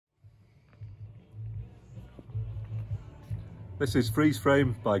This is Freeze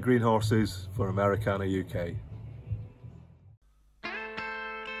Frame by Greenhorses for Americana UK.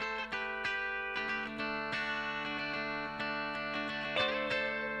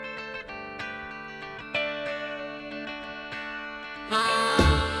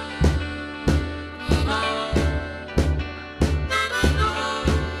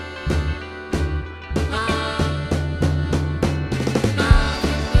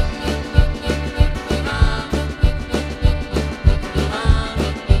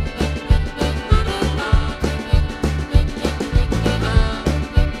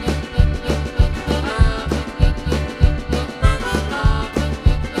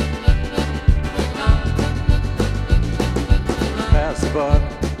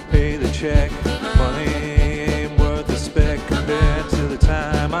 Pay the check, money ain't worth a speck compared to the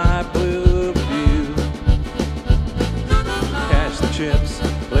time I blew with you. Cash the chips,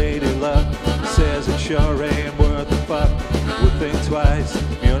 lady luck says it sure ain't worth a fuck. Would think twice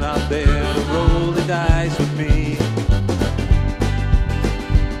if you're not there to roll the dice with me.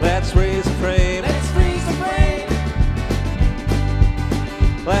 Let's raise the frame, let's freeze the frame.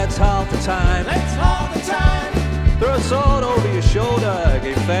 Let's halt the time, Let's halt the time. throw a sword over your shoulder,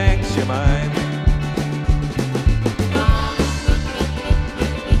 give thanks you're mine.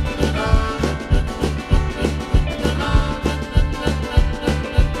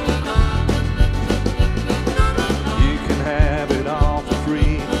 You can have it all for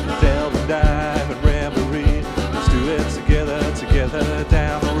free, delve and dive and reverie. Let's do it together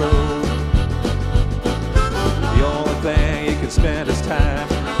down the road. The only thing you can spend is time,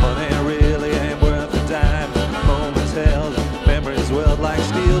 money really ain't worth a dime. Moments held, memories weld like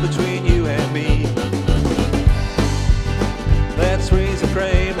steel between you and me. Let's freeze the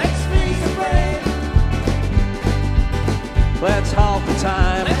frame, Let's freeze the frame. let's halt the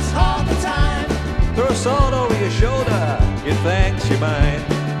time, Let's halt the time. throw a sword over your shoulder, give thanks you're mine.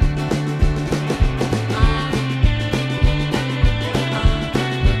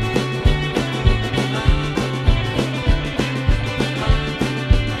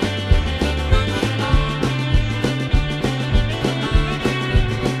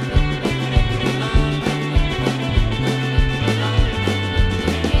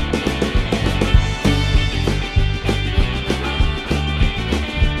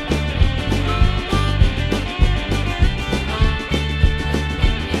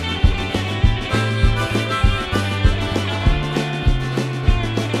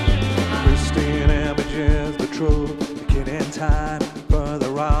 Begin in time,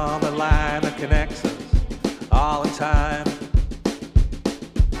 further on the line that connects us, all in time.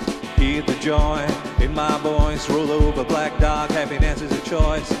 Hear the joy in my voice, roll over black dog, happiness is a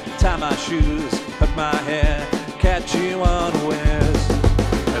choice. Tie my shoes, cut my hair, catch you unawares.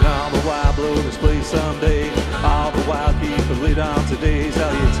 And all the while blow this place someday, all the while keep a lid on today.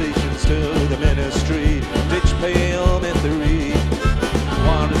 Salutations to the ministry, ditch pale mystery.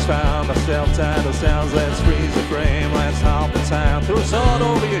 Wonders found by self-titled sounds. Let's freeze the frame, let's halt the time, throw a sword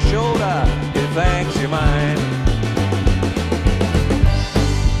over your shoulder, give thanks you're mine.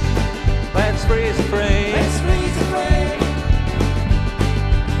 Let's freeze the frame, Let's freeze the frame.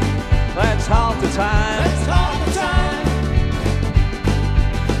 let's halt the time, Let's halt the time.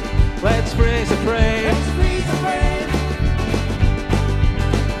 let's freeze the frame, Let's freeze the frame.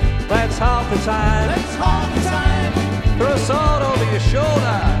 let's halt the time, Let's halt the time. throw a sword over your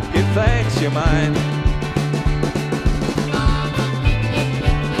shoulder, give thanks you're mine.